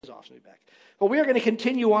Back. Well, we are going to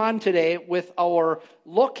continue on today with our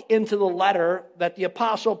look into the letter that the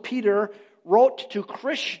Apostle Peter wrote to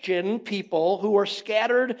Christian people who were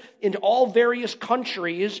scattered into all various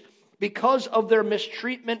countries because of their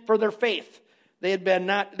mistreatment for their faith. They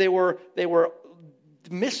were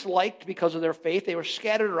misliked because of their faith. They were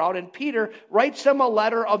scattered around, and Peter writes them a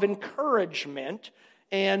letter of encouragement,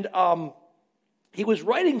 and he was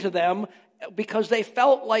writing to them because they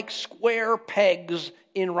felt like square pegs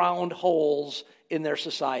in round holes in their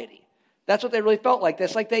society. That's what they really felt like.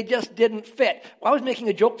 That's like they just didn't fit. Well, I was making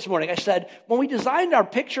a joke this morning. I said, when we designed our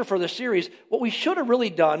picture for the series, what we should have really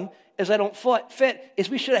done, as I don't fit, is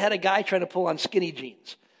we should have had a guy trying to pull on skinny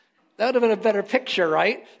jeans. That would have been a better picture,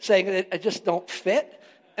 right? Saying that I just don't fit.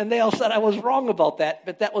 And they all said I was wrong about that,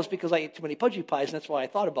 but that was because I ate too many pudgy pies, and that's why I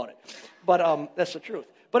thought about it. But that's the truth.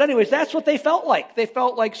 But anyways, that's what they felt like. They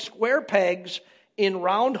felt like square pegs in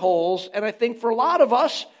round holes, and I think for a lot of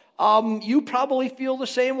us, you probably feel the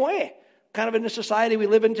same way. Kind of in the society we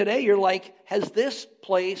live in today, you're like, has this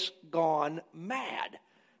place gone mad?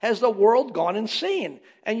 Has the world gone insane?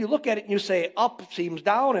 And you look at it and you say, up seems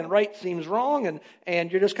down and right seems wrong,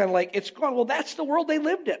 and you're just kind of like, it's gone. Well, that's the world they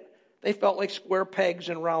lived in. They felt like square pegs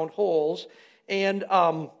in round holes, and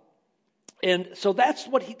so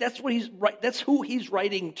that's who he's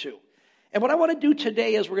writing to. And what I want to do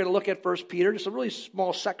today is we're going to look at 1 Peter, just a really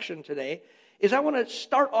small section today, is I want to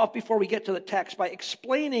start off before we get to the text by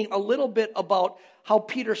explaining a little bit about how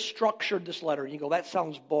Peter structured this letter. And you go, that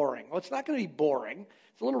sounds boring. Well, it's not going to be boring.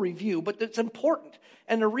 It's a little review, but it's important.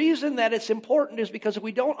 And the reason that it's important is because if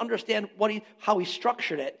we don't understand how he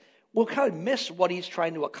structured it, we'll kind of miss what he's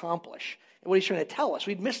trying to accomplish and what he's trying to tell us.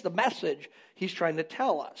 We'd miss the message he's trying to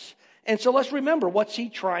tell us. And so let's remember, what's he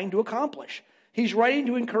trying to accomplish? He's writing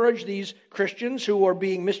to encourage these Christians who are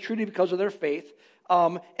being mistreated because of their faith.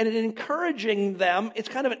 And in encouraging them, it's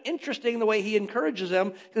kind of interesting the way he encourages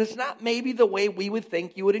them, because it's not maybe the way we would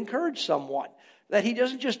think you would encourage someone. That he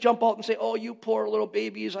doesn't just jump out and say, oh, you poor little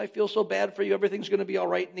babies, I feel so bad for you, everything's going to be all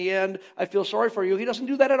right in the end, I feel sorry for you. He doesn't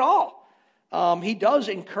do that at all. He does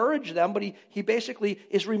encourage them, but he basically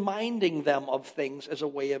is reminding them of things as a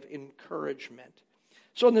way of encouragement.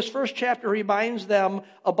 So in this first chapter, he reminds them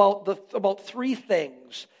about three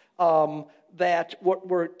things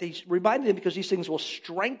he's reminding them, because these things will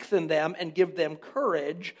strengthen them and give them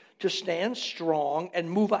courage to stand strong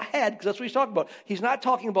and move ahead, because that's what he's talking about. He's not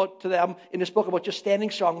talking about to them in this book about just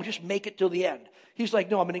standing strong and just make it till the end. He's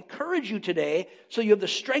like, no, I'm going to encourage you today so you have the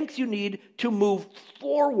strength you need to move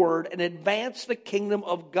forward and advance the kingdom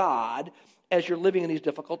of God as you're living in these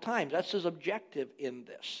difficult times. That's his objective in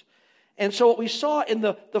this. And so what we saw in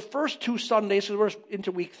the first two Sundays, so we're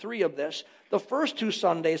into week 3 of this, the first two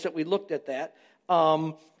Sundays that we looked at that,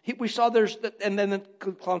 we saw and then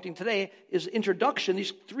counting today is introduction.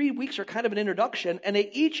 These 3 weeks are kind of an introduction, and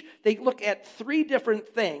they look at 3 different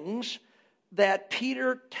things that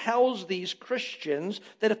Peter tells these Christians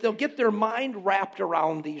that if they'll get their mind wrapped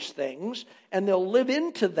around these things and they'll live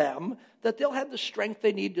into them, that they'll have the strength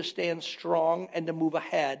they need to stand strong and to move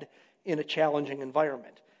ahead in a challenging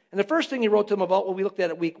environment. And the first thing he wrote to them about, what we looked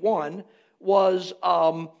at week 1, was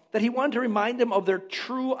that he wanted to remind them of their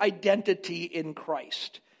true identity in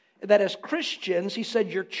Christ. That as Christians, he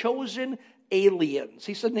said, you're chosen aliens.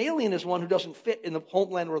 He said an alien is one who doesn't fit in the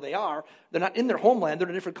homeland where they are. They're not in their homeland. They're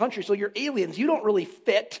in a different country. So you're aliens. You don't really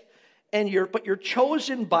fit, but you're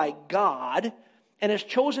chosen by God. And as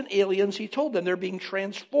chosen aliens, he told them they're being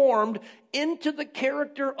transformed into the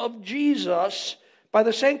character of Jesus by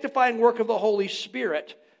the sanctifying work of the Holy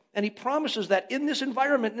Spirit. And he promises that in this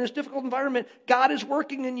environment, in this difficult environment, God is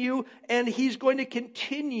working in you, and he's going to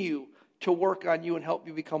continue to work on you and help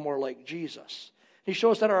you become more like Jesus. He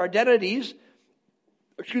shows that our identities,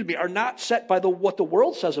 are not set by what the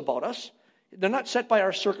world says about us. They're not set by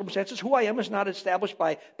our circumstances. Who I am is not established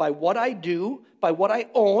by what I do, by what I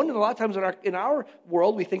own. And a lot of times in our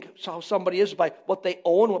world, we think how somebody is by what they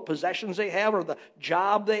own, what possessions they have, or the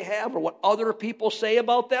job they have, or what other people say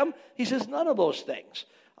about them. He says none of those things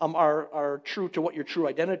are true to what your true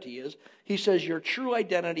identity is. He says your true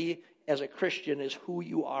identity as a Christian is who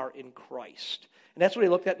you are in Christ. And that's what he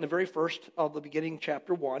looked at in the very first of the beginning,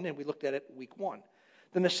 chapter 1, and we looked at it week 1.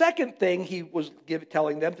 Then the second thing he was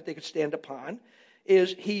telling them that they could stand upon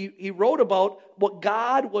is he wrote about what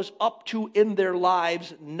God was up to in their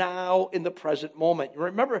lives now in the present moment. You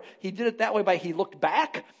remember, he did it that way he looked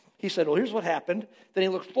back. He said, well, here's what happened. Then he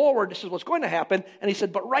looked forward. This is what's going to happen. And he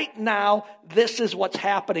said, but right now, this is what's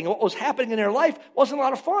happening. And what was happening in their life wasn't a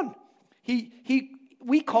lot of fun.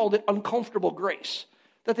 We called it uncomfortable grace.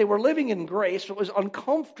 that they were living in grace, but it was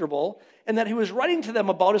uncomfortable, and that he was writing to them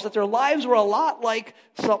about is that their lives were a lot like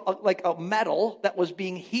a metal that was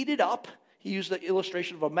being heated up. He used the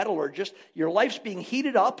illustration of a metallurgist. Your life's being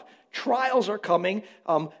heated up, trials are coming,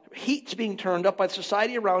 heat's being turned up by the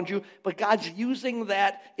society around you, but God's using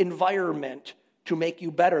that environment to make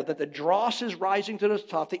you better, that the dross is rising to the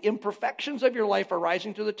top, the imperfections of your life are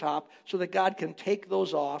rising to the top, so that God can take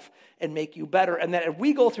those off and make you better. And that if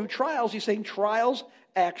we go through trials, he's saying trials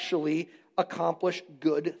actually accomplish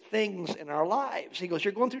good things in our lives. He goes,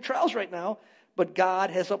 you're going through trials right now, but God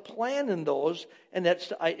has a plan in those, and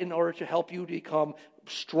that's in order to help you to become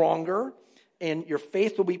stronger, and your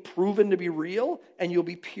faith will be proven to be real, and you'll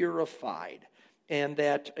be purified. And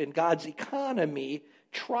that in God's economy,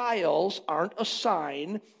 trials aren't a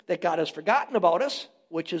sign that God has forgotten about us,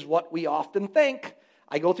 which is what we often think.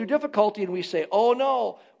 I go through difficulty and we say, oh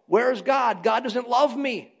no, where's God? God doesn't love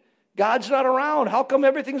me. God's not around. How come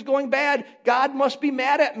everything's going bad? God must be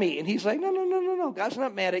mad at me. And he's like, no. God's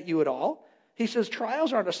not mad at you at all. He says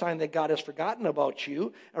trials aren't a sign that God has forgotten about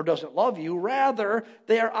you or doesn't love you. Rather,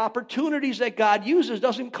 they are opportunities that God uses,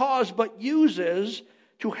 doesn't cause, but uses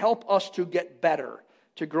to help us to get better,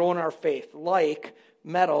 to grow in our faith, like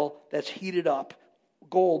metal that's heated up,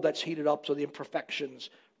 gold that's heated up so the imperfections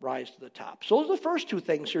rise to the top. So those are the first two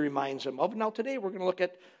things he reminds them of. Now today we're going to look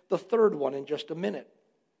at the third one in just a minute.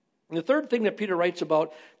 And the third thing that Peter writes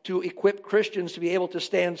about to equip Christians to be able to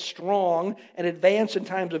stand strong and advance in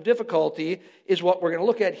times of difficulty is what we're going to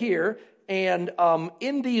look at here. And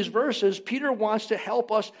in these verses, Peter wants to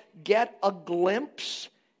help us get a glimpse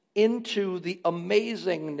into the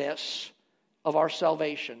amazingness of our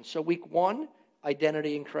salvation. So week 1,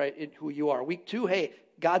 identity in Christ, in who you are. Week 2, hey,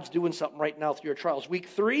 God's doing something right now through your trials. Week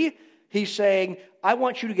 3, he's saying, I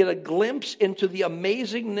want you to get a glimpse into the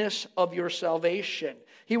amazingness of your salvation.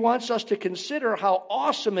 He wants us to consider how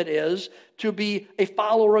awesome it is to be a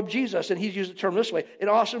follower of Jesus. And he's used the term this way. It's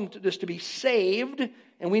awesome to be saved,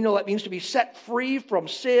 and we know that means to be set free from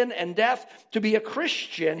sin and death. To be a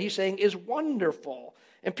Christian, he's saying, is wonderful.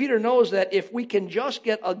 And Peter knows that if we can just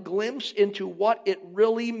get a glimpse into what it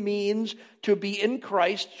really means to be in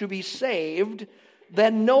Christ, to be saved,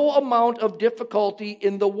 then no amount of difficulty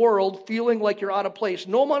in the world, feeling like you're out of place,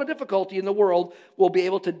 no amount of difficulty in the world will be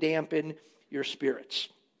able to dampen your spirits.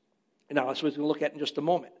 And now that's what we're going to look at in just a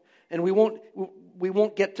moment. And we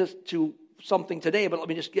won't get to something today, but let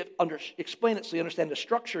me just explain it so you understand the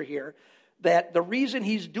structure here, that the reason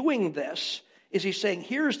he's doing this is he's saying,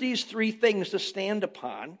 here's these 3 things to stand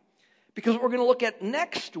upon, because what we're going to look at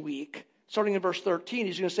next week, starting in verse 13,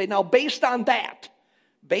 he's going to say, now based on that,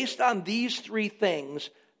 based on these 3 things,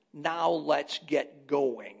 now let's get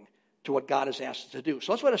going to what God has asked us to do.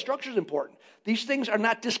 So that's why the structure is important. These things are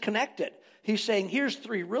not disconnected. He's saying, here's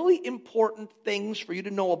 3 really important things for you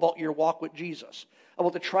to know about your walk with Jesus,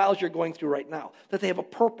 about the trials you're going through right now, that they have a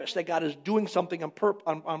purpose, that God is doing something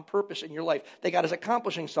on purpose in your life, that God is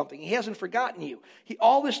accomplishing something. He hasn't forgotten you.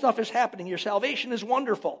 All this stuff is happening. Your salvation is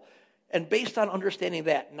wonderful. And based on understanding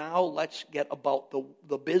that, now let's get about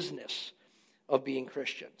the business of being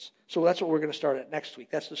Christians. So that's what we're going to start at next week.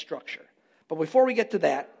 That's the structure. But before we get to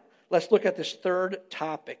that, let's look at this third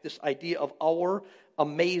topic, this idea of our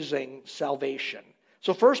amazing salvation.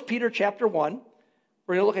 So 1 Peter chapter 1,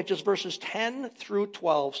 we're going to look at just verses 10 through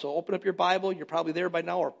 12. So open up your Bible. You're probably there by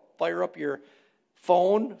now, or fire up your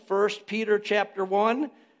phone. 1 Peter chapter 1,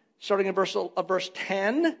 starting in verse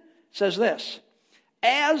 10, says this.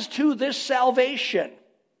 As to this salvation,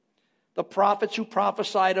 the prophets who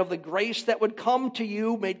prophesied of the grace that would come to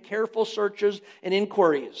you made careful searches and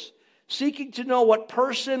inquiries, seeking to know what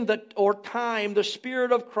person or time the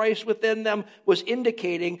Spirit of Christ within them was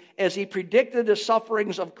indicating as he predicted the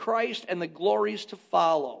sufferings of Christ and the glories to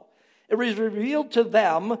follow. It was revealed to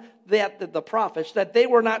them, that the prophets, that they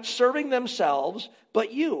were not serving themselves,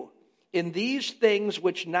 but you, in these things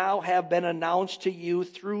which now have been announced to you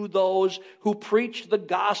through those who preach the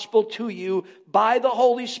gospel to you by the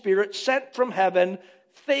Holy Spirit sent from heaven,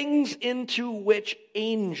 things into which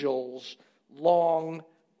angels long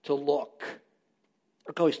to look.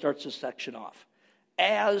 Look how he starts this section off.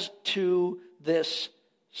 As to this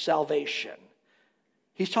salvation.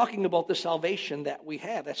 He's talking about the salvation that we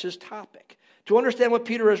have. That's his topic. To understand what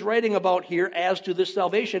Peter is writing about here as to this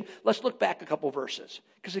salvation, let's look back a couple verses,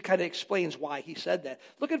 because it kind of explains why he said that.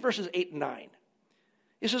 Look at verses 8 and 9.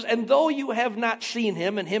 He says, and though you have not seen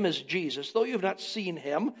him, and him is Jesus, though you have not seen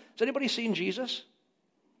him, has anybody seen Jesus?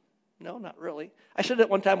 No, not really. I said that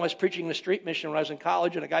one time I was preaching the street mission when I was in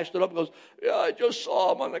college, and a guy stood up and goes, yeah, I just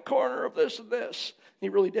saw him on the corner of this and this. And he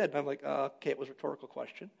really did. And I'm like, okay, it was a rhetorical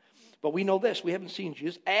question. But we know this. We haven't seen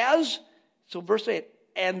Jesus. So verse 8,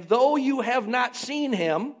 and though you have not seen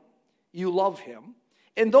him, you love him.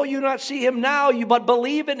 And though you do not see him now, you but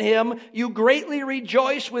believe in him, you greatly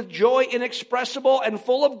rejoice with joy inexpressible and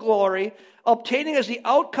full of glory, obtaining as the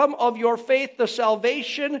outcome of your faith the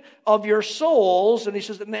salvation of your souls. And he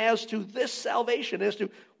says, and as to this salvation, as to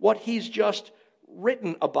what he's just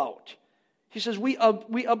written about, he says, we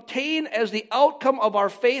obtain as the outcome of our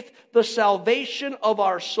faith the salvation of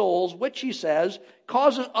our souls, which, he says,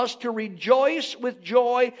 causes us to rejoice with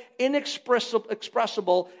joy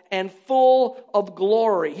inexpressible and full of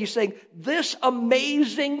glory. He's saying this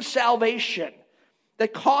amazing salvation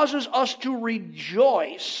that causes us to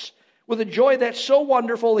rejoice with a joy that's so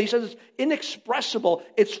wonderful. He says it's inexpressible.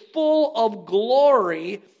 It's full of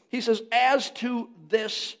glory. He says, as to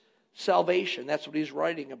this salvation. That's what he's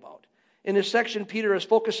writing about. In this section, Peter is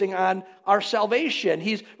focusing on our salvation.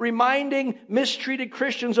 He's reminding mistreated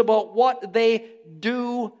Christians about what they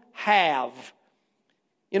do have.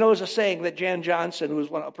 You know, there's a saying that Jan Johnson, who was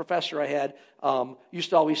a professor I had,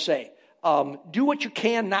 used to always say, do what you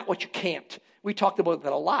can, not what you can't. We talked about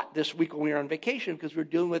that a lot this week when we were on vacation because we were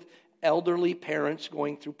dealing with elderly parents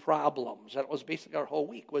going through problems. That was basically our whole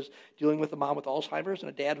week, was dealing with a mom with Alzheimer's and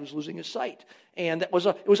a dad who's losing his sight. And it was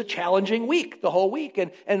a challenging week, the whole week.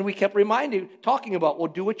 And we kept talking about,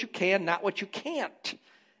 well, do what you can, not what you can't.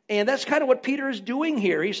 And that's kind of what Peter is doing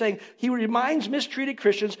here. He's saying he reminds mistreated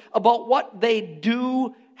Christians about what they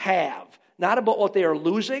do have, not about what they are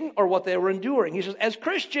losing or what they were enduring. He says, as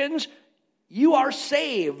Christians, you are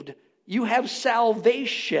saved. You have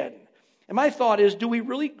salvation. And my thought is, do we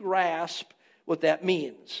really grasp what that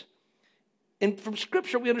means? And from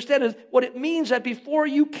Scripture, we understand is what it means that before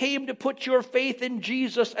you came to put your faith in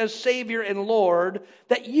Jesus as Savior and Lord,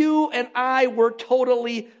 that you and I were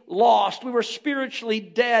totally lost. We were spiritually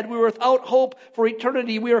dead. We were without hope for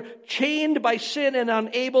eternity. We were chained by sin and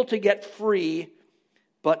unable to get free.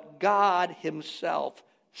 But God himself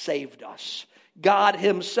saved us. God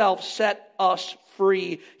himself set us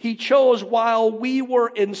free. He chose while we were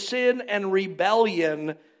in sin and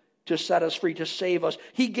rebellion to set us free, to save us.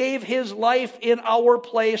 He gave his life in our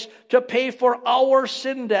place to pay for our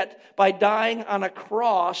sin debt by dying on a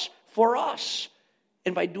cross for us.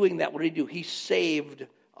 And by doing that, what did he do? He saved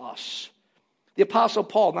us. The Apostle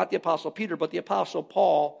Paul, not the Apostle Peter, but the Apostle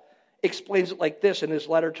Paul explains it like this in his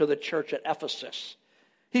letter to the church at Ephesus.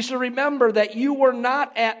 He said, remember that you were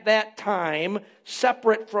at that time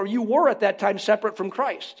separate from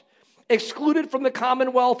Christ, excluded from the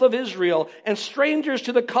commonwealth of Israel, and strangers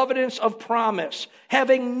to the covenants of promise,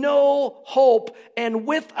 having no hope and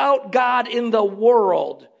without God in the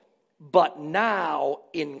world. But now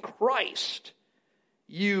in Christ,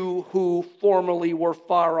 you who formerly were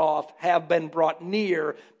far off have been brought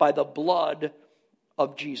near by the blood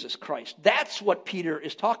of Jesus Christ. That's what Peter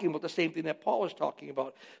is talking about, the same thing that Paul is talking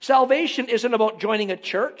about. Salvation isn't about joining a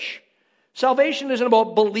church. Salvation isn't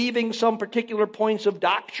about believing some particular points of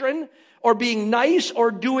doctrine or being nice or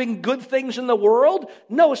doing good things in the world.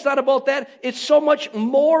 No, it's not about that. It's so much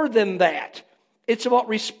more than that. It's about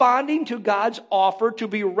responding to God's offer to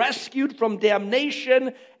be rescued from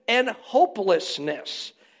damnation and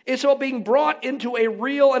hopelessness. It's about being brought into a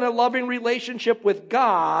real and a loving relationship with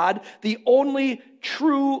God, the only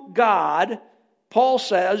true God. Paul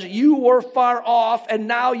says, you were far off and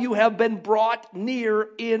now you have been brought near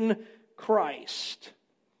in Christ.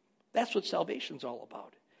 That's what salvation's all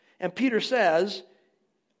about. And Peter says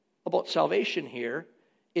about salvation here,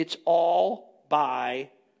 it's all by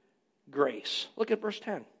grace. Look at verse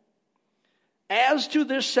 10. As to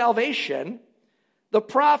this salvation, the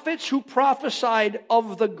prophets who prophesied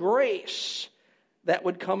of the grace that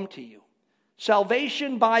would come to you.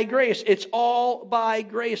 Salvation by grace. It's all by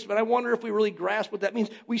grace. But I wonder if we really grasp what that means.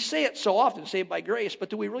 We say it so often, saved by grace, but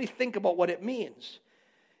do we really think about what it means?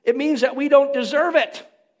 It means that we don't deserve it.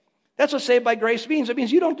 That's what saved by grace means. It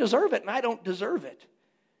means you don't deserve it and I don't deserve it.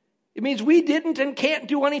 It means we didn't and can't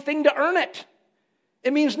do anything to earn it.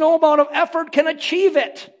 It means no amount of effort can achieve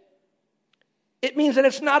it. It means that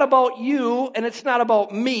it's not about you and it's not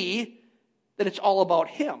about me, that it's all about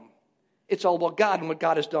him. It's all about God and what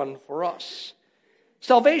God has done for us.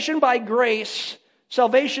 Salvation by grace,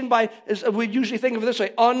 as we usually think of it this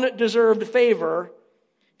way, undeserved favor,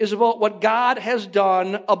 is about what God has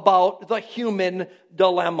done about the human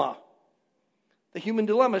dilemma. The human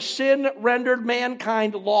dilemma. Sin rendered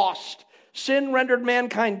mankind lost. Sin rendered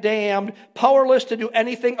mankind damned, powerless to do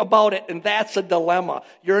anything about it, and that's a dilemma.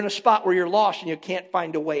 You're in a spot where you're lost and you can't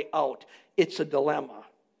find a way out. It's a dilemma.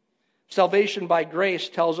 Salvation by grace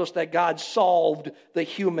tells us that God solved the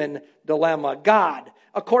human dilemma. God,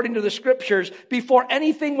 according to the Scriptures, before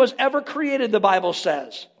anything was ever created, the Bible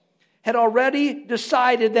says, had already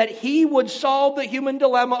decided that he would solve the human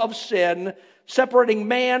dilemma of sin, separating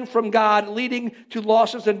man from God, leading to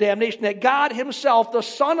losses and damnation. That God himself, the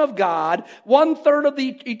Son of God, 1/3 of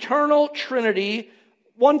the eternal Trinity,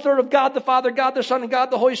 1/3 of God the Father, God the Son, and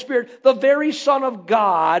God the Holy Spirit, the very Son of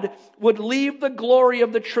God, would leave the glory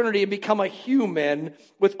of the Trinity and become a human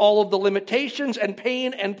with all of the limitations and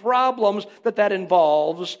pain and problems that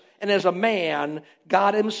involves. And as a man,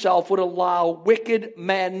 God himself would allow wicked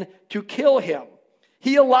men to kill him.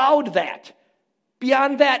 He allowed that.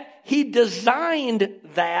 Beyond that, he designed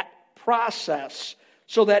that process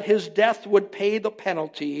so that his death would pay the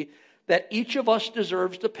penalty that each of us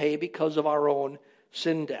deserves to pay because of our own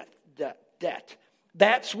sin debt.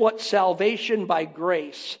 That's what salvation by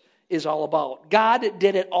grace is all about. God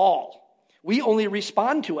did it all. We only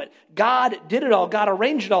respond to it. God did it all. God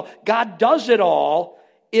arranged it all. God does it all.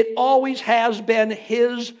 It always has been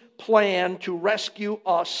his plan to rescue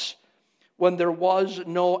us when there was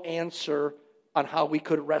no answer on how we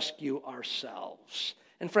could rescue ourselves.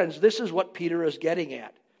 And friends, this is what Peter is getting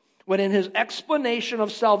at. When in his explanation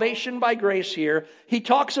of salvation by grace here, he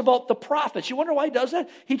talks about the prophets. You wonder why he does that?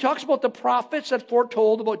 He talks about the prophets that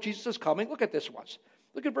foretold about Jesus' coming. Look at this once.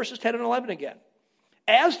 Look at verses 10 and 11 again.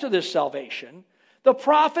 As to this salvation, the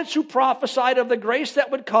prophets who prophesied of the grace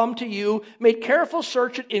that would come to you made careful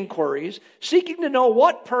search and inquiries, seeking to know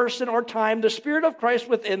what person or time the Spirit of Christ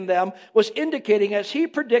within them was indicating as he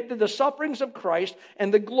predicted the sufferings of Christ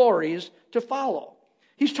and the glories to follow.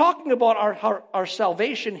 He's talking about our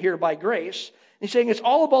salvation here by grace. He's saying it's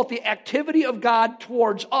all about the activity of God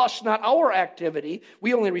towards us, not our activity.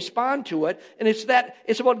 We only respond to it. And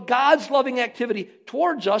it's about God's loving activity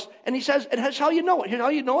towards us. And he says, and that's how you know it. Here's how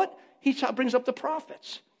you know it. He brings up the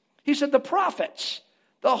prophets. He said the prophets,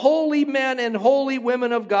 the holy men and holy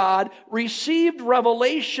women of God, received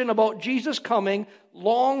revelation about Jesus coming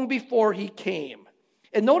long before he came.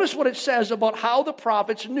 And notice what it says about how the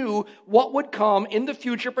prophets knew what would come in the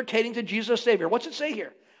future pertaining to Jesus Savior. What's it say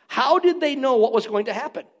here? How did they know what was going to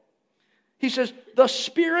happen? He says, the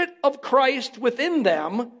Spirit of Christ within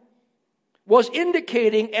them was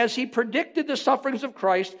indicating as he predicted the sufferings of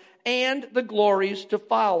Christ and the glories to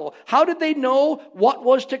follow. How did they know what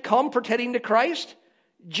was to come pertaining to Christ?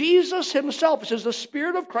 Jesus himself, it says the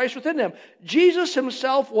Spirit of Christ within them. Jesus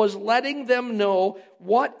himself was letting them know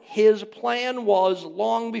what his plan was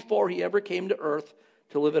long before he ever came to earth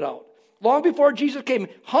to live it out. Long before Jesus came,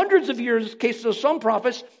 hundreds of years in the case of some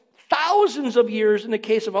prophets, thousands of years in the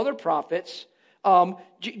case of other prophets,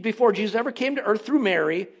 before Jesus ever came to earth through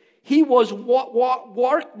Mary, he was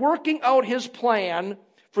working out his plan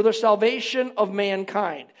for the salvation of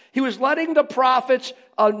mankind. He was letting the prophets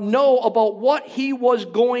know about what he was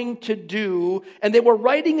going to do, and they were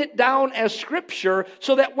writing it down as scripture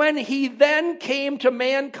so that when he then came to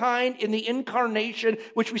mankind in the incarnation,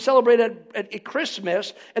 which we celebrated at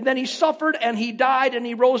Christmas, and then he suffered and he died and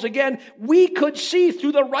he rose again, we could see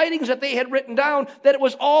through the writings that they had written down that it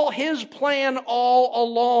was all his plan all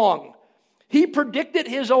along. He predicted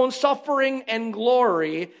his own suffering and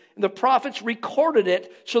glory, and the prophets recorded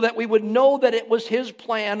it so that we would know that it was his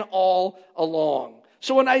plan all along.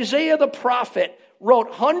 So when Isaiah the prophet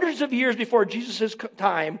wrote hundreds of years before Jesus'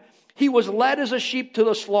 time, he was led as a sheep to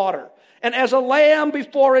the slaughter. And as a lamb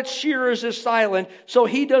before its shearers is silent, so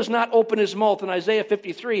he does not open his mouth. In Isaiah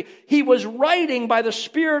 53, he was writing by the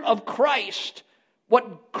Spirit of Christ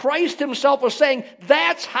what Christ himself was saying,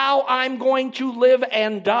 that's how I'm going to live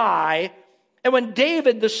and die. And when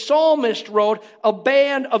David, the psalmist, wrote, a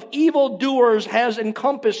band of evildoers has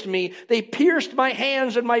encompassed me. They pierced my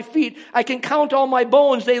hands and my feet. I can count all my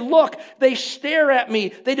bones. They look, they stare at me.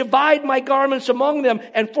 They divide my garments among them,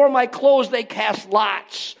 and for my clothes they cast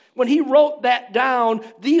lots. When he wrote that down,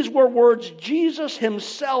 these were words Jesus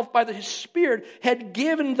himself, by his Spirit, had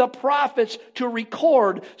given the prophets to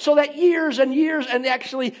record, so that years and years, and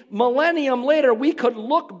actually millennium later, we could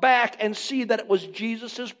look back and see that it was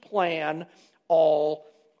Jesus' plan all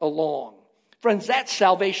along. Friends, that's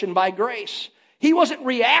salvation by grace. He wasn't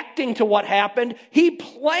reacting to what happened. He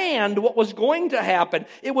planned what was going to happen.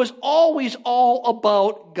 It was always all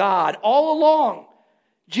about God, all along.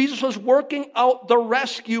 Jesus was working out the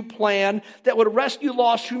rescue plan that would rescue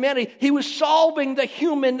lost humanity. He was solving the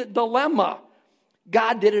human dilemma.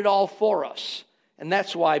 God did it all for us. And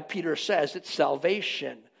that's why Peter says it's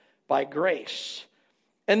salvation by grace.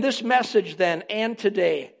 And this message then, and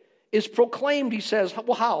today, is proclaimed, he says,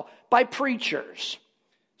 well, how? By preachers.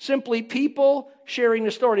 Simply people sharing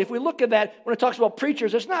the story. If we look at that, when it talks about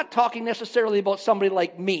preachers, it's not talking necessarily about somebody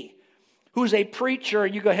like me, who's a preacher.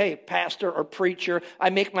 You go, hey, pastor or preacher,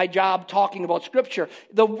 I make my job talking about Scripture.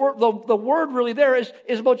 The word really there is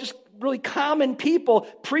about just really common people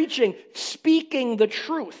preaching, speaking the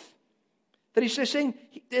truth. That he's saying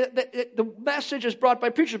that the message is brought by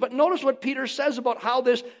preachers. But notice what Peter says about how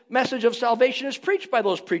this message of salvation is preached by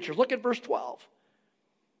those preachers. Look at verse 12.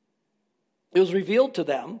 It was revealed to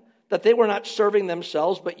them that they were not serving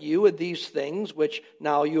themselves, but you, and these things which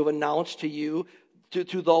now you have announced to you,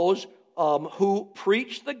 to those who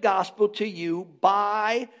preach the gospel to you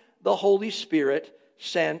by the Holy Spirit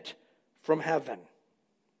sent from heaven.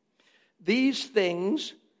 These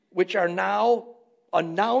things which are now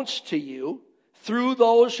announced to you through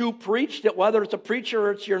those who preached it, whether it's a preacher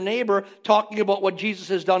or it's your neighbor talking about what Jesus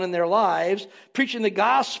has done in their lives, preaching the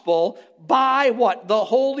gospel by what? The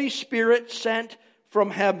Holy Spirit sent from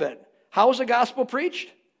heaven. How is the gospel preached?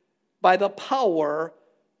 By the power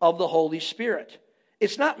of the Holy Spirit.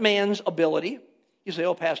 It's not man's ability. You say,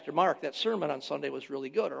 oh, Pastor Mark, that sermon on Sunday was really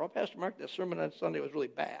good. Or, oh, Pastor Mark, that sermon on Sunday was really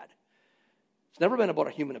bad. It's never been about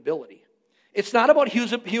a human ability. It's not about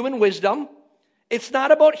human wisdom. It's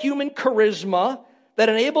not about human charisma that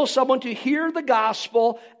enables someone to hear the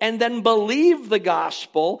gospel and then believe the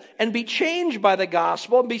gospel and be changed by the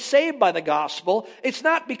gospel and be saved by the gospel. It's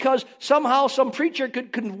not because somehow some preacher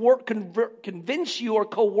could convince you or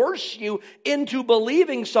coerce you into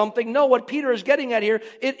believing something. No, what Peter is getting at here,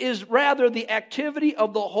 it is rather the activity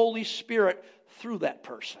of the Holy Spirit through that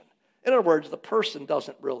person. In other words, the person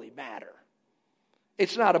doesn't really matter.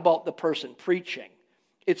 It's not about the person preaching.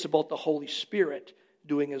 It's about the Holy Spirit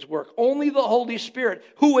doing his work. Only the Holy Spirit,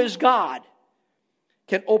 who is God,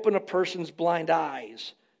 can open a person's blind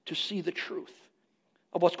eyes to see the truth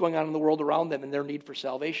of what's going on in the world around them and their need for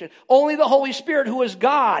salvation. Only the Holy Spirit, who is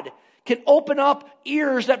God, can open up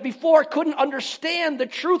ears that before couldn't understand the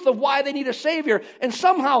truth of why they need a Savior. And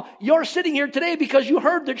somehow you're sitting here today because you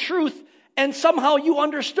heard the truth and somehow you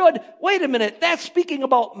understood, wait a minute, that's speaking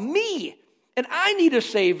about me and I need a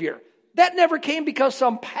Savior. That never came because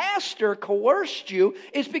some pastor coerced you.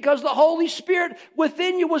 It's because the Holy Spirit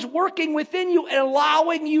within you was working within you and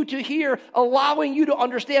allowing you to hear, allowing you to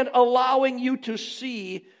understand, allowing you to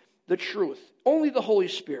see the truth. Only the Holy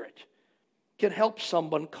Spirit can help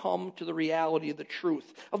someone come to the reality of the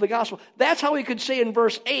truth of the gospel. That's how he could say in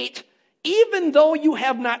verse 8, even though you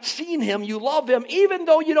have not seen him, you love him. Even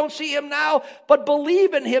though you don't see him now, but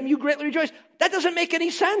believe in him, you greatly rejoice. That doesn't make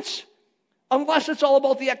any sense. Unless it's all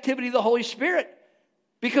about the activity of the Holy Spirit.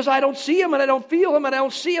 Because I don't see him and I don't feel him and I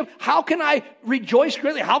don't see him. How can I rejoice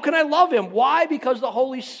greatly? How can I love him? Why? Because the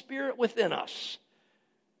Holy Spirit within us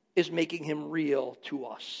is making him real to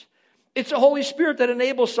us. It's the Holy Spirit that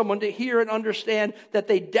enables someone to hear and understand that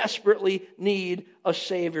they desperately need a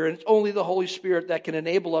Savior. And it's only the Holy Spirit that can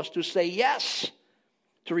enable us to say yes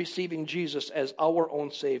to receiving Jesus as our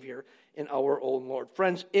own Savior and our own Lord.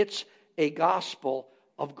 Friends, it's a gospel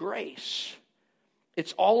of grace.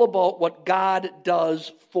 It's all about what God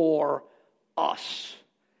does for us.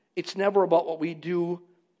 It's never about what we do,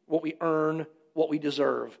 what we earn, what we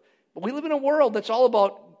deserve. But we live in a world that's all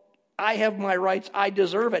about, I have my rights, I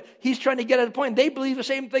deserve it. He's trying to get at a point. They believe the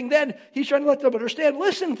same thing then. He's trying to let them understand,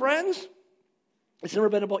 listen, friends, it's never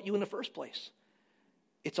been about you in the first place.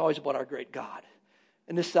 It's always about our great God.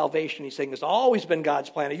 And this salvation, he's saying, has always been God's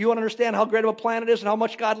plan. If you want to understand how great of a plan it is and how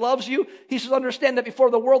much God loves you, he says, understand that before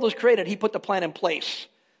the world was created, he put the plan in place.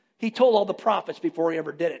 He told all the prophets before he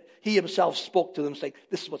ever did it. He himself spoke to them saying,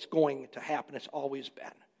 this is what's going to happen. It's always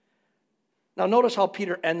been. Now notice how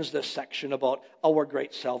Peter ends this section about our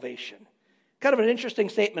great salvation. Kind of an interesting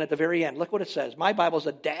statement at the very end. Look what it says. My Bible's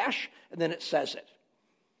a dash, and then it says it.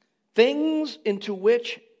 Things into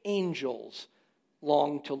which angels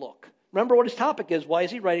long to look. Remember what his topic is. Why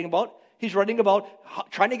is he writing about? He's writing about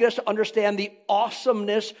trying to get us to understand the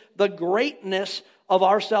awesomeness, the greatness of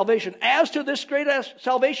our salvation. As to this great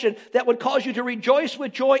salvation that would cause you to rejoice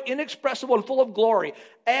with joy inexpressible and full of glory.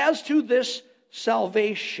 As to this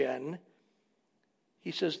salvation,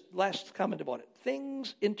 he says, last comment about it,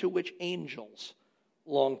 things into which angels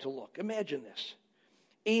long to look. Imagine this.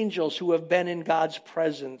 Angels who have been in God's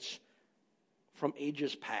presence from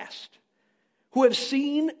ages past, who have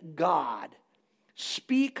seen God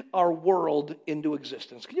speak our world into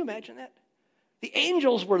existence. Can you imagine that? The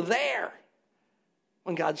angels were there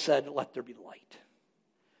when God said, let there be light.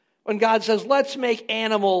 When God says, let's make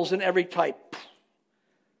animals in every type.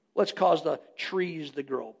 Let's cause the trees to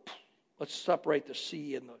grow. Let's separate the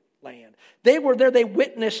sea and the land. They were there. They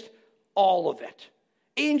witnessed all of it.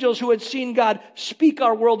 Angels who had seen God speak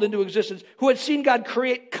our world into existence, who had seen God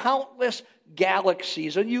create countless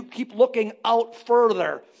galaxies, and you keep looking out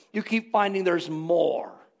further, you keep finding there's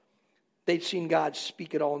more. They'd seen God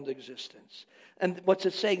speak it all into existence. And what's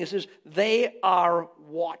it saying is they are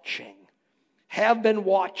watching, have been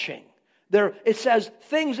watching It says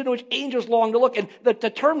things into which angels long to look. And the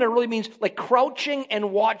term there really means like crouching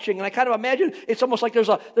and watching. And I kind of imagine it's almost like there's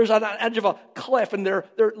an edge of a cliff and they're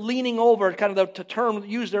leaning over, kind of the term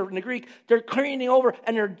used there in the Greek. They're leaning over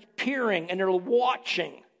and they're peering and they're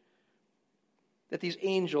watching. That these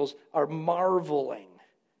angels are marveling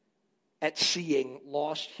at seeing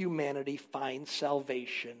lost humanity find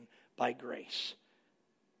salvation by grace.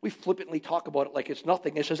 We flippantly talk about it like it's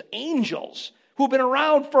nothing. It says angels who've been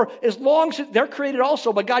around for as long as they're created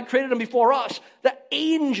also, but God created them before us. The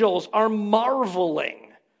angels are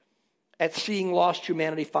marveling at seeing lost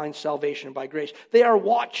humanity find salvation by grace. They are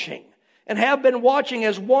watching and have been watching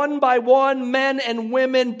as one by one men and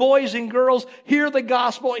women, boys and girls, hear the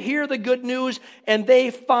gospel, hear the good news, and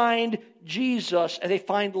they find Jesus, and they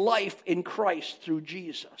find life in Christ through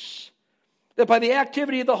Jesus. That by the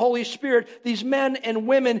activity of the Holy Spirit, these men and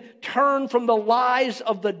women turn from the lies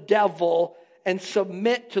of the devil and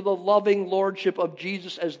submit to the loving lordship of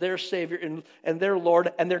Jesus as their Savior and their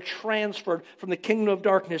Lord, and they're transferred from the kingdom of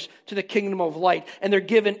darkness to the kingdom of light, and they're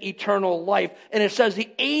given eternal life. And it says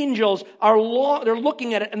the angels they're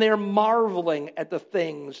looking at it, and they are marveling at the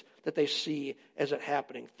things that they see as it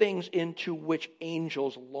happening, things into which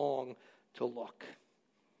angels long to look.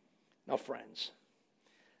 Now, friends,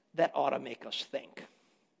 that ought to make us think.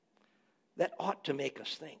 That ought to make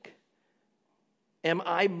us think. Am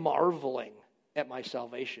I marveling at my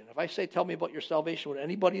salvation? If I say, tell me about your salvation, would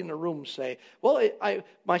anybody in the room say, well,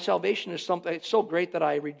 my salvation is something, it's so great that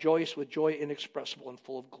I rejoice with joy inexpressible and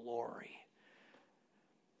full of glory?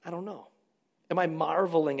 I don't know. Am I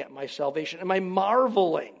marveling at my salvation? Am I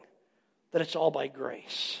marveling that it's all by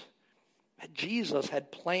grace? That Jesus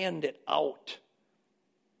had planned it out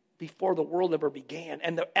before the world ever began.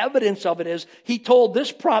 And the evidence of it is, he told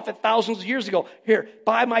this prophet thousands of years ago, here,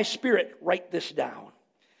 by my Spirit, write this down.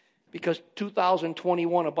 Because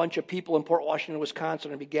 2021, a bunch of people in Port Washington, Wisconsin,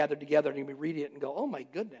 are going to be gathered together and you'll be reading it and go, oh my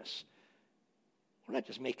goodness, we're not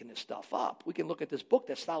just making this stuff up. We can look at this book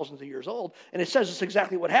that's thousands of years old, and it says it's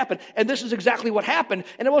exactly what happened, and this is exactly what happened.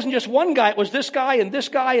 And it wasn't just one guy, it was this guy and this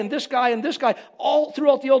guy and this guy and this guy, all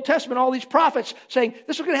throughout the Old Testament, all these prophets saying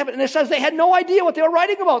this was going to happen. And it says they had no idea what they were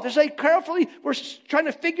writing about. They say carefully, we're trying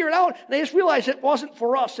to figure it out, and they just realized it wasn't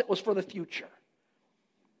for us, it was for the future.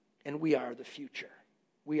 And we are the future.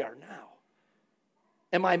 We are now.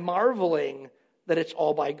 Am I marveling that it's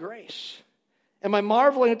all by grace? Am I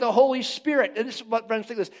marveling at the Holy Spirit? And this is what friends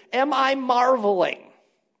think of this. Am I marveling?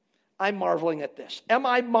 I'm marveling at this. Am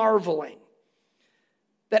I marveling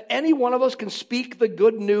that any one of us can speak the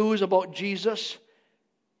good news about Jesus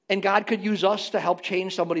and God could use us to help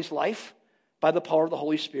change somebody's life by the power of the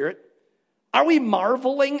Holy Spirit? Are we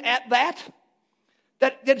marveling at that?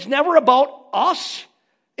 That it's never about us.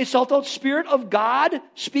 It's the Spirit of God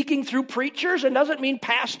speaking through preachers. It doesn't mean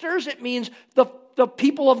pastors. It means the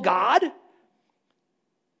people of God.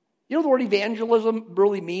 You know the word evangelism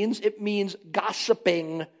really means? It means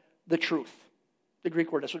gossiping the truth. The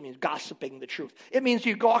Greek word, that's what it means, gossiping the truth. It means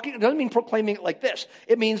you talking. It doesn't mean proclaiming it like this.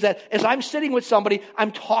 It means that as I'm sitting with somebody,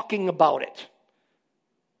 I'm talking about it.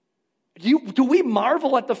 Do we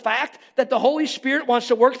marvel at the fact that the Holy Spirit wants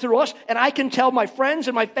to work through us, and I can tell my friends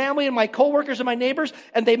and my family and my coworkers and my neighbors,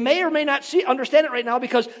 and they may or may not understand it right now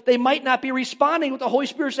because they might not be responding with the Holy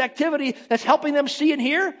Spirit's activity that's helping them see and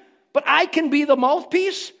hear, but I can be the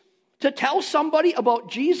mouthpiece to tell somebody about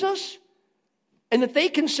Jesus, and that they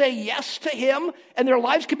can say yes to Him, and their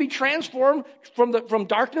lives can be transformed from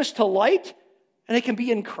darkness to light, and they can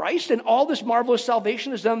be in Christ, and all this marvelous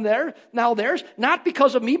salvation is now theirs, not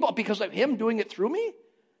because of me, but because of Him doing it through me?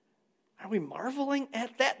 Are we marveling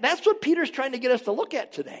at that? That's what Peter's trying to get us to look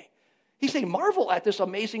at today. He's saying, marvel at this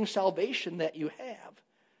amazing salvation that you have.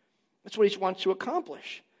 That's what he wants to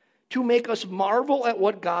accomplish. To make us marvel at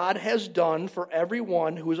what God has done for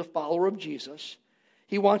everyone who is a follower of Jesus.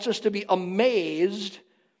 He wants us to be amazed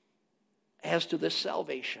as to this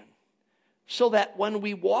salvation. So that when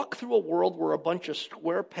we walk through a world where a bunch of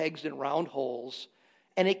square pegs in round holes,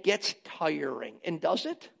 and it gets tiring. And does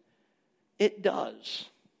it? It does.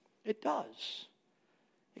 It does.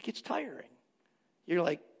 It gets tiring. You're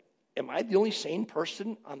like, am I the only sane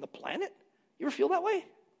person on the planet? You ever feel that way?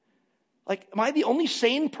 Like, am I the only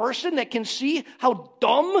sane person that can see how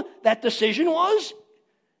dumb that decision was?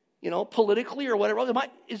 Politically or whatever.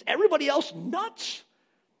 Is everybody else nuts?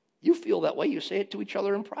 You feel that way. You say it to each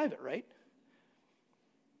other in private, right?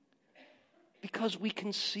 Because we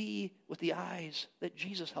can see with the eyes that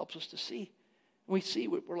Jesus helps us to see. We see,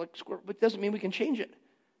 we're like, but it doesn't mean we can change it.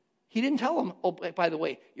 He didn't tell them, oh, by the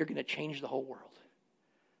way, you're going to change the whole world.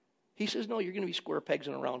 He says, no, you're going to be square pegs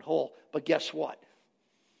in a round hole. But guess what?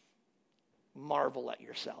 Marvel at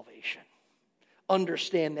your salvation.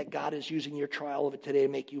 Understand that God is using your trial of it today to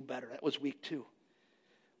make you better. That was week 2.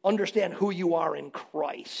 Understand who you are in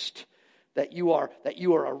Christ. That you are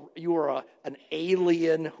an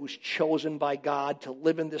alien who's chosen by God to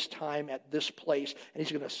live in this time at this place, and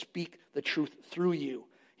he's going to speak the truth through you.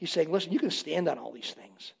 He's saying, listen, you can stand on all these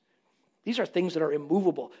things. These are things that are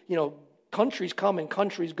immovable. Countries come and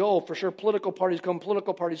countries go. For sure, political parties come,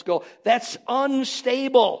 political parties go. That's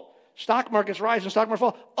unstable. Stock markets rise and stock markets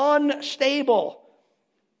fall. Unstable.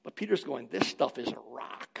 But Peter's going, this stuff is a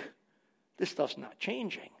rock. This stuff's not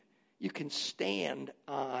changing. You can stand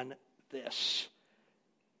on this.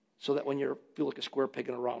 So that when you feel like a square peg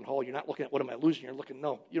in a round hole, you're not looking at what am I losing? You're looking,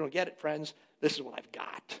 no, you don't get it, friends. This is what I've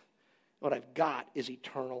got. What I've got is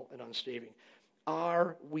eternal and unsaving.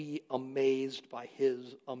 Are we amazed by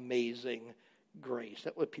his amazing grace?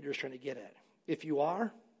 That's what Peter's trying to get at. If you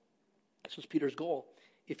are, this was Peter's goal.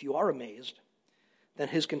 If you are amazed, then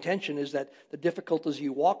his contention is that the difficulties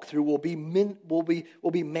you walk through will be manageable.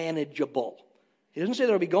 He doesn't say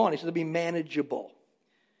they'll be gone. He says they'll be manageable.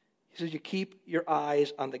 He says you keep your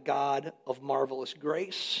eyes on the God of marvelous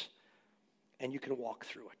grace, and you can walk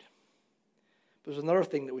through it. But there's another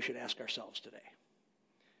thing that we should ask ourselves today.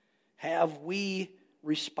 Have we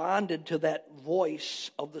responded to that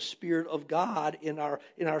voice of the Spirit of God in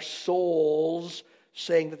our souls,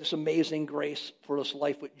 saying that this amazing grace for this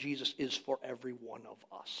life with Jesus is for every one of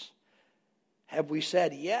us? Have we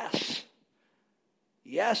said yes?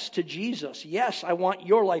 Yes to Jesus. Yes, I want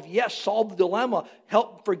your life. Yes, solve the dilemma.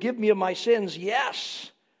 Help forgive me of my sins. Yes.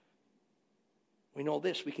 We know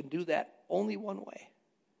this. We can do that only one way.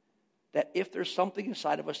 That if there's something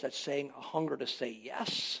inside of us that's saying a hunger to say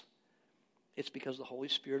yes, it's because the Holy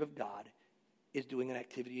Spirit of God is doing an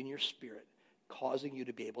activity in your spirit, causing you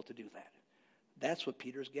to be able to do that. That's what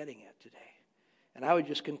Peter's getting at today. And I would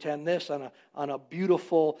just contend this on a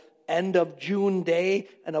beautiful end of June day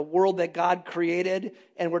in a world that God created,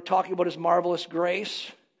 and we're talking about his marvelous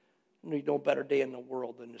grace. There's no better day in the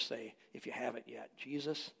world than to say, if you haven't yet,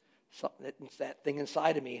 Jesus, it's that thing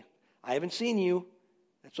inside of me. I haven't seen you.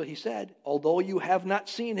 That's what he said. Although you have not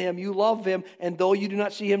seen him, you love him. And though you do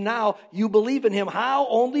not see him now, you believe in him. How?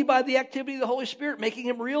 Only by the activity of the Holy Spirit, making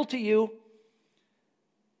him real to you.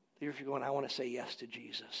 If you're going, I want to say yes to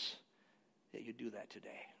Jesus, that you do that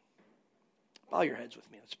today. Bow your heads with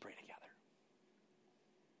me. Let's pray together.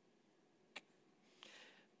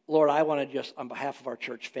 Lord, I want to just, on behalf of our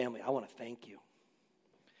church family, I want to thank you.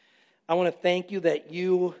 I want to thank you that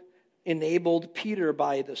you enabled Peter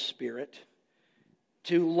by the Spirit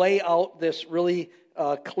to lay out this really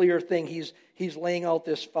clear thing. He's laying out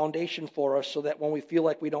this foundation for us so that when we feel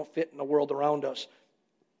like we don't fit in the world around us,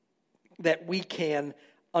 that we can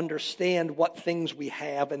understand what things we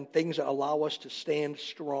have and things that allow us to stand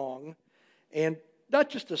strong and not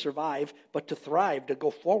just to survive, but to thrive, to go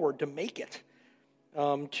forward, to make it,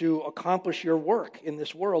 to accomplish your work in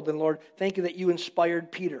this world. And Lord, thank you that you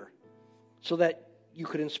inspired Peter so that you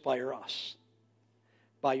could inspire us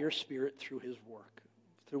by your Spirit through his work,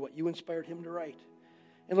 through what you inspired him to write.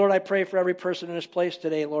 And Lord, I pray for every person in this place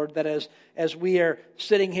today, Lord, that as we are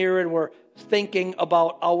sitting here and we're thinking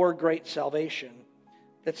about our great salvation,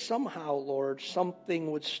 that somehow, Lord,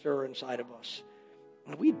 something would stir inside of us.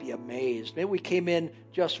 And we'd be amazed. Maybe we came in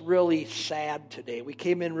just really sad today. We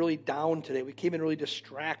came in really down today. We came in really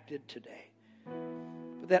distracted today.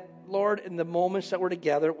 But that, Lord, in the moments that we're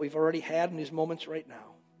together, we've already had in these moments right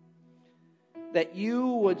now, that you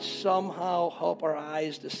would somehow help our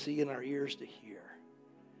eyes to see and our ears to hear.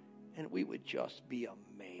 And we would just be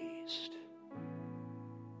amazed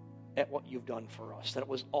at what you've done for us, that it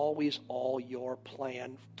was always all your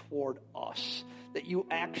plan toward us, that you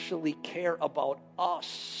actually care about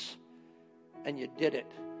us, and you did it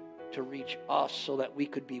to reach us so that we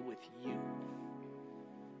could be with you.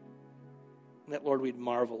 And that, Lord, we'd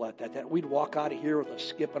marvel at that we'd walk out of here with a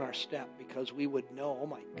skip in our step because we would know, oh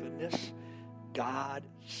my goodness, God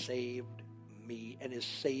saved me and is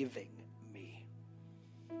saving me.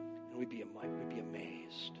 And we'd be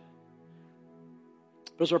amazed.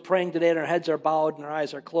 But as we're praying today and our heads are bowed and our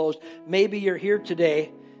eyes are closed, maybe you're here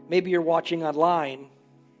today, maybe you're watching online,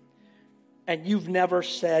 and you've never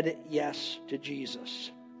said yes to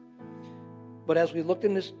Jesus. But as we looked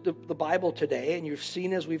in the Bible today, and you've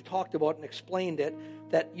seen as we've talked about and explained it,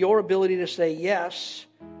 that your ability to say yes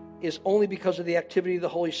is only because of the activity of the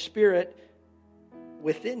Holy Spirit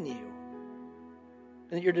within you.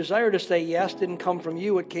 And that your desire to say yes didn't come from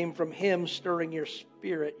you, it came from him stirring your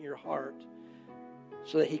spirit and your heart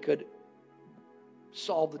so that he could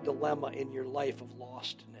solve the dilemma in your life of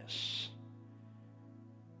lostness.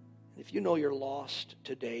 And if you know you're lost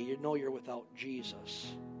today, you know you're without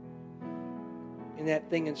Jesus, And that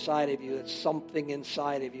thing inside of you, that something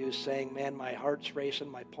inside of you is saying, man, my heart's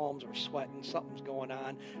racing, my palms are sweating, something's going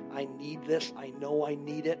on. I need this. I know I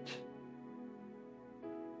need it.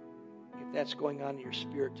 If that's going on in your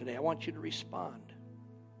spirit today, I want you to respond.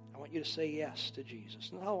 I want you to say yes to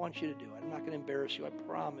Jesus. And how I want you to do it. I'm not going to embarrass you. I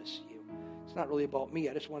promise you. It's not really about me.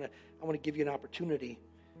 I want to give you an opportunity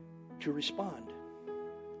to respond.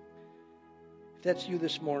 If that's you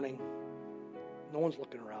this morning, no one's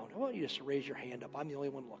looking around. I want you just to raise your hand up. I'm the only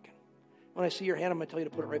one looking. When I see your hand, I'm going to tell you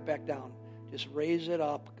to put it right back down. Just raise it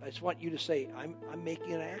up. I just want you to say, I'm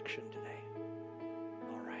making an action today.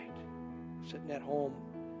 All right. Sitting at home.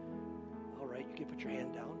 All right. You can put your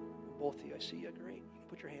hand down. Both of you. I see you. Great. You can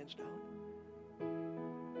put your hands down.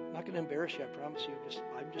 I'm not going to embarrass you. I promise you.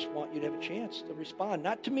 I just want you to have a chance to respond.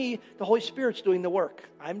 Not to me. The Holy Spirit's doing the work.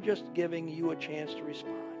 I'm just giving you a chance to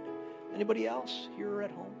respond. Anybody else here or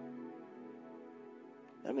at home?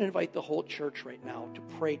 I'm going to invite the whole church right now to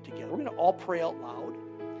pray together. We're going to all pray out loud.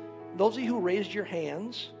 Those of you who raised your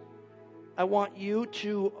hands, I want you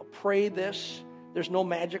to pray this. There's no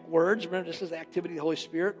magic words. Remember, this is the activity of the Holy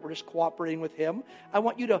Spirit. We're just cooperating with Him. I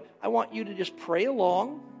want you to just pray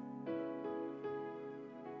along.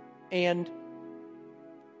 And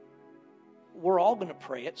we're all going to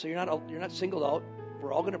pray it. So you're not singled out.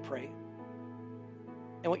 We're all going to pray.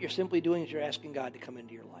 And what you're simply doing is you're asking God to come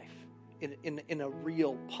into your life. In a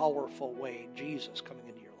real, powerful way, Jesus coming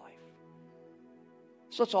into your life.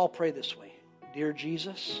 So let's all pray this way. Dear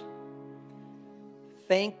Jesus,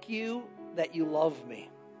 thank you that you love me.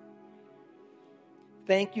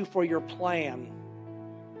 Thank you for your plan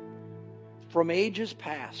from ages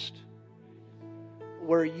past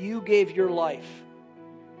where you gave your life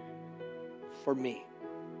for me.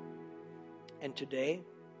 And today,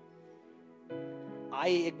 I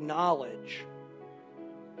acknowledge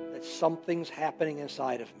that something's happening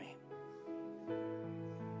inside of me.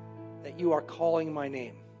 That you are calling my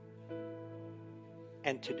name.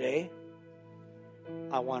 And today,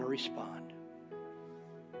 I want to respond.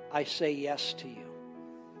 I say yes to you.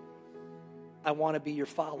 I want to be your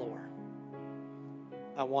follower.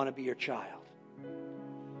 I want to be your child.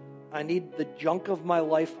 I need the junk of my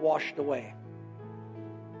life washed away.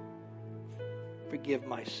 Forgive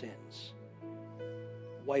my sins.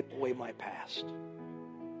 Wipe away my past.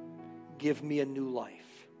 Give me a new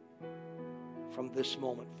life from this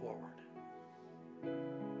moment forward.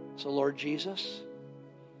 So, Lord Jesus,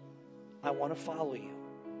 I want to follow you,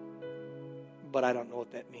 but I don't know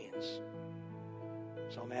what that means.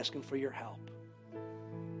 So I'm asking for your help.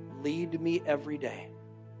 Lead me every day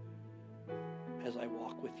as I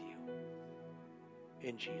walk with you.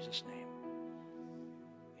 In Jesus' name,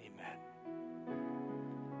 amen.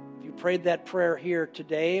 If you prayed that prayer here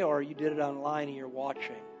today or you did it online and you're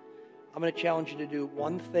watching, I'm going to challenge you to do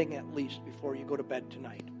one thing at least before you go to bed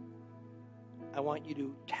tonight. I want you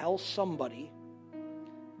to tell somebody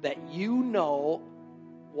that you know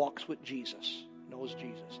walks with Jesus, knows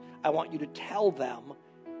Jesus. I want you to tell them,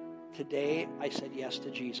 today I said yes to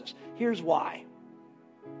Jesus. Here's why.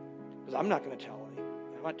 Because I'm not going to tell them.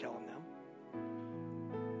 I'm not telling them.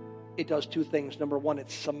 It does two things. Number one, it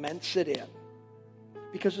cements it in.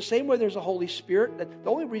 Because the same way there's a Holy Spirit, that the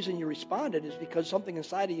only reason you responded is because something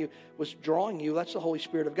inside of you was drawing you. That's the Holy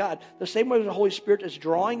Spirit of God. The same way the Holy Spirit is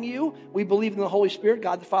drawing you, we believe in the Holy Spirit,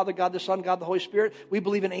 God the Father, God the Son, God the Holy Spirit. We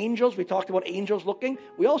believe in angels. We talked about angels looking.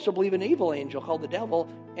 We also believe in an evil angel called the devil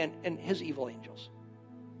and his evil angels.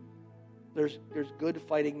 There's good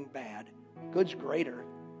fighting bad. Good's greater.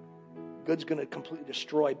 Good's going to completely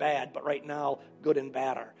destroy bad, but right now, good and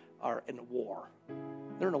bad are in a war.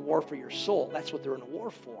 They're in a war for your soul. That's what they're in a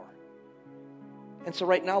war for. And so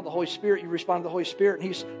right now, the Holy Spirit, you respond to the Holy Spirit,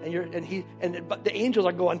 but the angels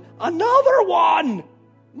are going, another one,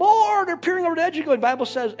 more. They're peering over the edge. The Bible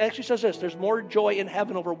says this: there's more joy in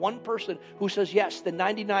heaven over one person who says yes than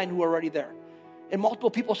 99 who are already there. And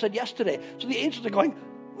multiple people said yes today. So the angels are going,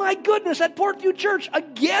 my goodness, at Portview Church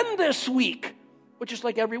again this week, which is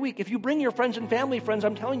like every week. If you bring your friends and family, friends,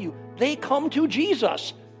 I'm telling you, they come to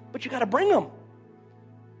Jesus, but you got to bring them.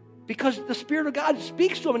 Because the Spirit of God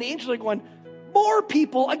speaks to them, and the angels are going, more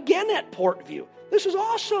people again at Portview. This is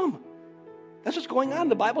awesome. That's what's going on.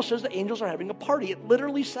 The Bible says the angels are having a party. It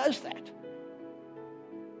literally says that.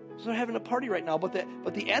 So they're having a party right now, but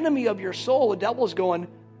the enemy of your soul, the devil, is going,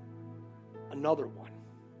 another one.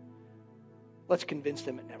 Let's convince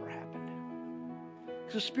them it never happened.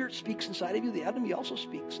 Because the Spirit speaks inside of you. The enemy also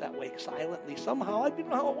speaks that way, silently. Somehow, I don't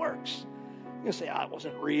know how it works. You're going to say, it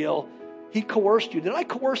wasn't real. He coerced you. Did I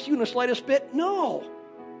coerce you in the slightest bit? No.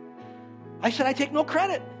 I said I take no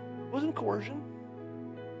credit. It wasn't coercion.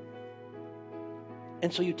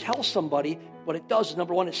 And so you tell somebody, what it does is,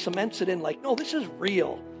 number one, it cements it in like, no, this is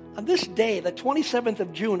real. On this day, the 27th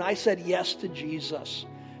of June, I said yes to Jesus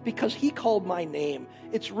because he called my name.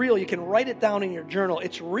 It's real. You can write it down in your journal.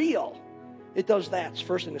 It's real. It does that. It's the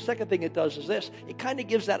first thing. The second thing it does is this. It kind of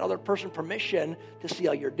gives that other person permission to see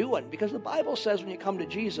how you're doing. Because the Bible says when you come to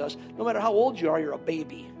Jesus, no matter how old you are, you're a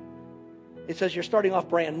baby. It says you're starting off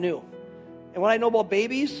brand new. And what I know about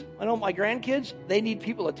babies, I know my grandkids, they need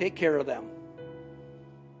people to take care of them.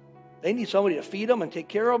 They need somebody to feed them and take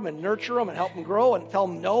care of them and nurture them and help them grow and tell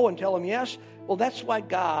them no and tell them yes. Well, that's why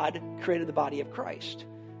God created the body of Christ.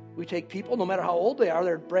 We take people, no matter how old they are,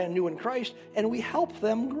 they're brand new in Christ, and we help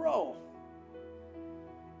them grow.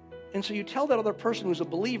 And so you tell that other person who's a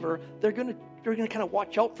believer, they're going to kind of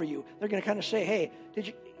watch out for you. They're going to kind of say, hey,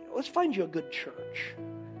 let's find you a good church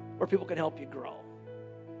where people can help you grow.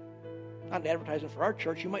 Not an advertisement for our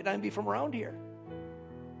church. You might not even be from around here.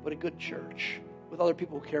 But a good church with other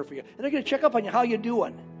people who care for you. And they're going to check up on you. How you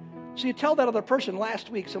doing? So you tell that other person. Last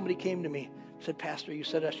week, somebody came to me and said, Pastor, you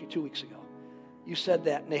said actually 2 weeks ago. You said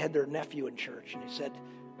that, and they had their nephew in church. And he said,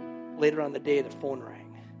 later on the day, the phone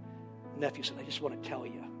rang. The nephew said, I just want to tell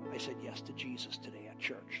you, I said yes to Jesus today at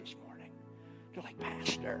church this morning. They're like,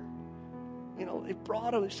 Pastor, they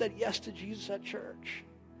brought him and said yes to Jesus at church.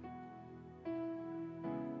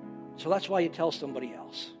 So that's why you tell somebody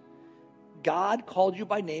else. God called you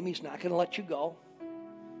by name. He's not going to let you go.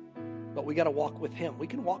 But we got to walk with him. We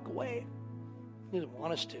can walk away. He doesn't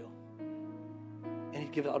want us to. And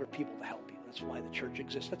he's given other people to help you. That's why the church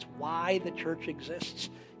exists. That's why the church exists.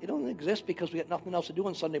 It doesn't exist because we got nothing else to do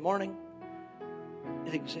on Sunday morning.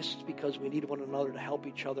 It exists because we need one another to help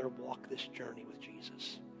each other walk this journey with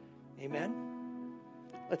Jesus. Amen?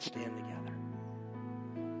 Let's stand together.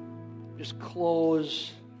 Just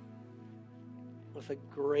close with a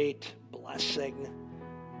great blessing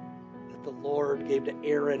that the Lord gave to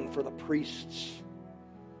Aaron for the priests.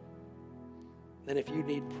 And if you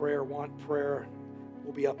need prayer, want prayer,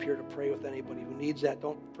 we'll be up here to pray with anybody who needs that.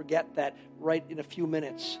 Don't forget that right in a few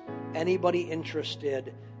minutes. Anybody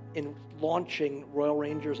interested in launching Royal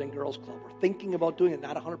Rangers and Girls Club or thinking about doing it,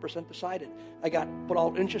 not 100% decided. But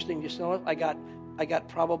all interesting, just know what? I got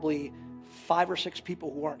probably 5 or 6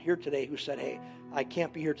 people who aren't here today who said, hey, I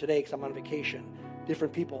can't be here today because I'm on vacation.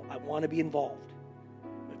 Different people. I want to be involved.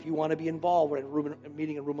 If you want to be involved, we're in a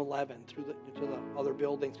meeting in room 11 to the other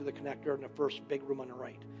building, through the connector in the first big room on the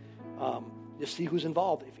right. Just see who's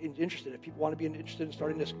involved. If you're interested, if people want to be interested in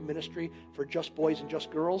starting this ministry for just boys and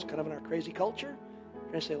just girls, kind of in our crazy culture,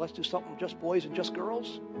 and I say, let's do something just boys and just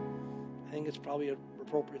girls, I think it's probably an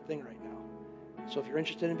appropriate thing right now. So if you're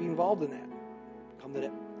interested in being involved in that, come to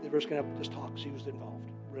that. We're just going to just talk, see who's involved,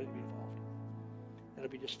 ready to be involved. It'll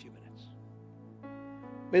be just a few minutes.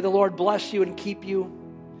 May the Lord bless you and keep you.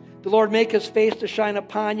 The Lord make his face to shine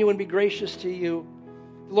upon you and be gracious to you.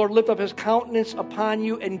 The Lord lift up his countenance upon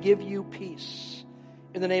you and give you peace.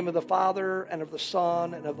 In the name of the Father, and of the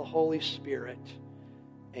Son, and of the Holy Spirit.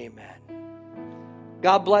 Amen.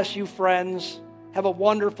 God bless you, friends. Have a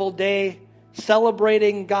wonderful day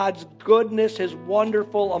celebrating God's goodness, his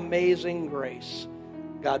wonderful, amazing grace.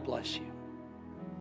 God bless you.